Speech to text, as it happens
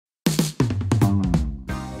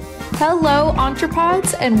Hello,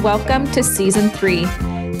 EntrePods, and welcome to Season 3.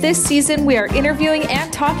 This season, we are interviewing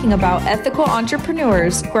and talking about ethical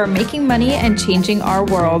entrepreneurs who are making money and changing our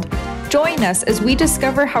world. Join us as we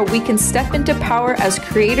discover how we can step into power as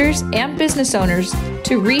creators and business owners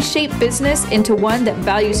to reshape business into one that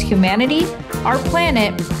values humanity, our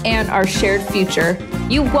planet, and our shared future.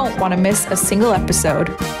 You won't want to miss a single episode.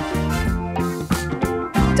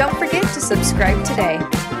 Don't forget to subscribe today.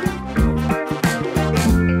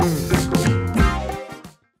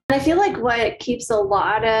 I feel like what keeps a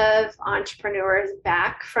lot of entrepreneurs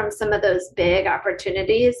back from some of those big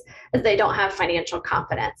opportunities is they don't have financial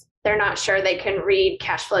confidence. They're not sure they can read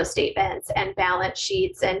cash flow statements and balance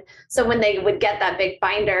sheets. And so when they would get that big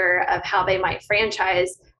binder of how they might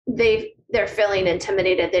franchise, they're feeling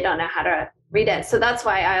intimidated. They don't know how to read it. So that's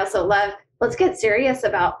why I also love, let's get serious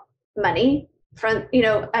about money from,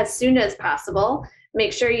 as soon as possible.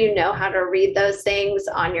 Make sure you know how to read those things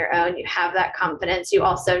on your own. You have that confidence. You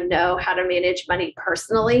also know how to manage money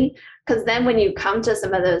personally, because then when you come to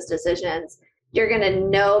some of those decisions, you're going to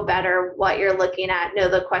know better what you're looking at, know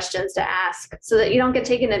the questions to ask so that you don't get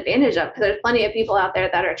taken advantage of, because there's plenty of people out there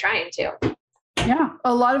that are trying to. Yeah.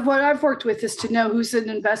 A lot of what I've worked with is to know who's an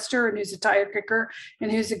investor and who's a tire kicker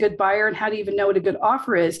and who's a good buyer and how to even know what a good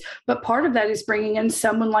offer is. But part of that is bringing in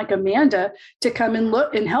someone like Amanda to come and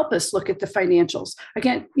look and help us look at the financials.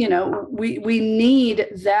 Again, we need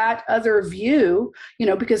that other view,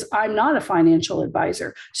 because I'm not a financial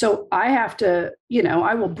advisor. So I have to,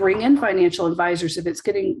 I will bring in financial advisors if it's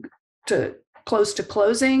getting to close to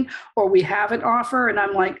closing, or we have an offer and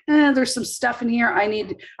I'm like, there's some stuff in here.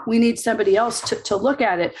 We need somebody else to look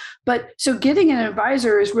at it. But so getting an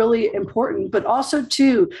advisor is really important, but also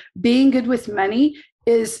too, being good with money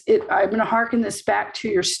is it. I'm going to hearken this back to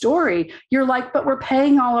your story. You're like, but we're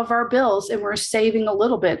paying all of our bills and we're saving a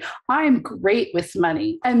little bit. I'm great with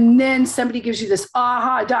money. And then somebody gives you this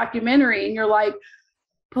aha documentary and you're like,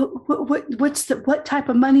 what type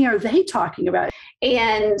of money are they talking about?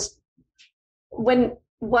 And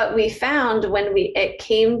what we found when it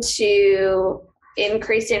came to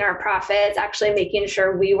increasing our profits, actually making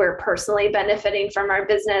sure we were personally benefiting from our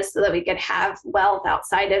business so that we could have wealth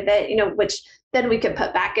outside of it, which then we could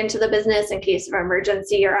put back into the business in case of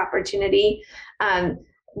emergency or opportunity.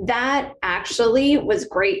 That actually was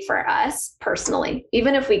great for us personally.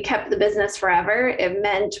 Even if we kept the business forever, it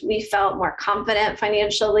meant we felt more confident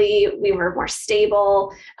financially, we were more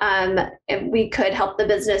stable, and we could help the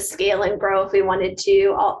business scale and grow if we wanted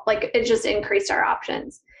to. It just increased our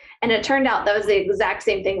options. And it turned out that was the exact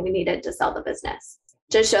same thing we needed to sell the business,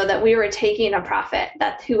 to show that we were taking a profit,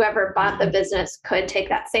 that whoever bought the business could take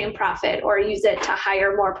that same profit or use it to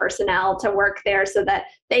hire more personnel to work there so that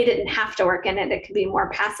they didn't have to work in it. It could be more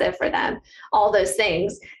passive for them, all those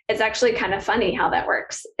things. It's actually kind of funny how that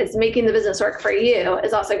works. It's making the business work for you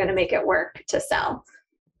is also going to make it work to sell.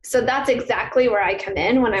 So that's exactly where I come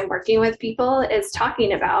in when I'm working with people, is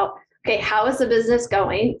talking about, okay, how is the business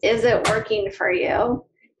going? Is it working for you?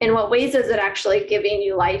 In what ways is it actually giving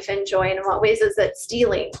you life and joy? And in what ways is it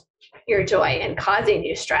stealing your joy and causing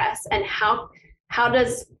you stress? And how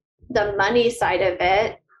does the money side of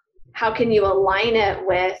it, how can you align it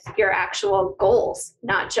with your actual goals,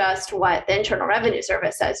 not just what the Internal Revenue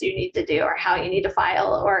Service says you need to do or how you need to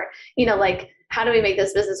file, or, how do we make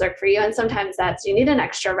this business work for you? And sometimes that's, you need an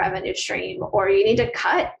extra revenue stream, or you need to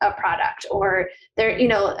cut a product, or there,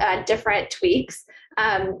 different tweaks.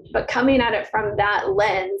 But coming at it from that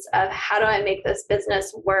lens of how do I make this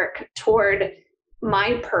business work toward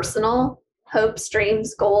my personal hopes,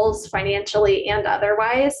 dreams, goals, financially and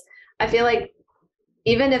otherwise, I feel like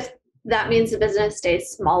even if that means the business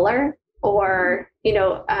stays smaller, or,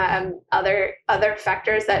 other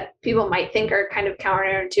factors that people might think are kind of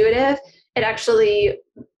counterintuitive, it actually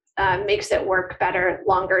makes it work better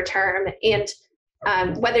longer term, and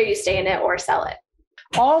whether you stay in it or sell it.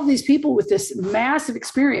 All of these people with this massive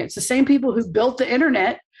experience, the same people who built the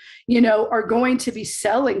internet, are going to be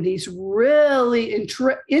selling these really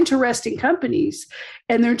interesting companies,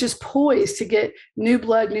 and they're just poised to get new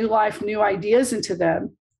blood, new life, new ideas into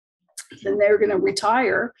them. Then they're going to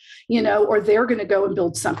retire, or they're going to go and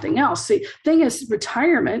build something else. The thing is,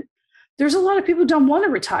 retirement, there's a lot of people who don't want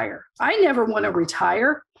to retire. I never want to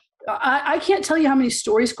retire. I can't tell you how many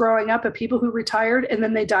stories growing up of people who retired and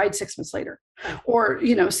then they died 6 months later. or,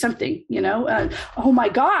 something, oh my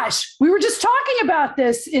gosh, we were just talking about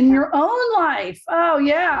this in your own life. Oh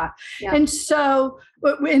yeah. And so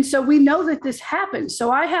we know that this happens.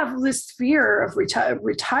 So I have this fear of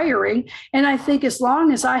retiring. And I think as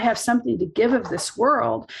long as I have something to give of this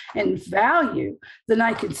world and value, then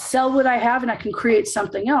I can sell what I have and I can create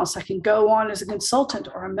something else. I can go on as a consultant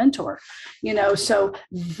or a mentor, so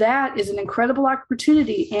that is an incredible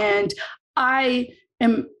opportunity. And I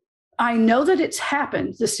know that it's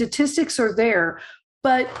happened. The statistics are there,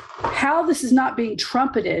 but how this is not being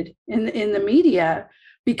trumpeted in the media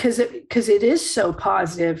because it is so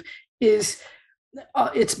positive is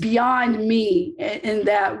it's beyond me in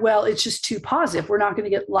that, well, it's just too positive. We're not going to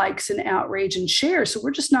get likes and outrage and shares. So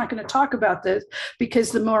we're just not going to talk about this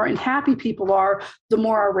because the more unhappy people are, the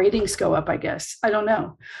more our ratings go up, I guess. I don't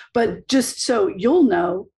know. But just so you'll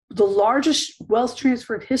know, the largest wealth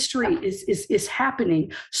transfer of history is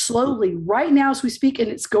happening slowly right now as we speak, and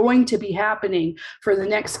it's going to be happening for the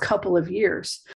next couple of years.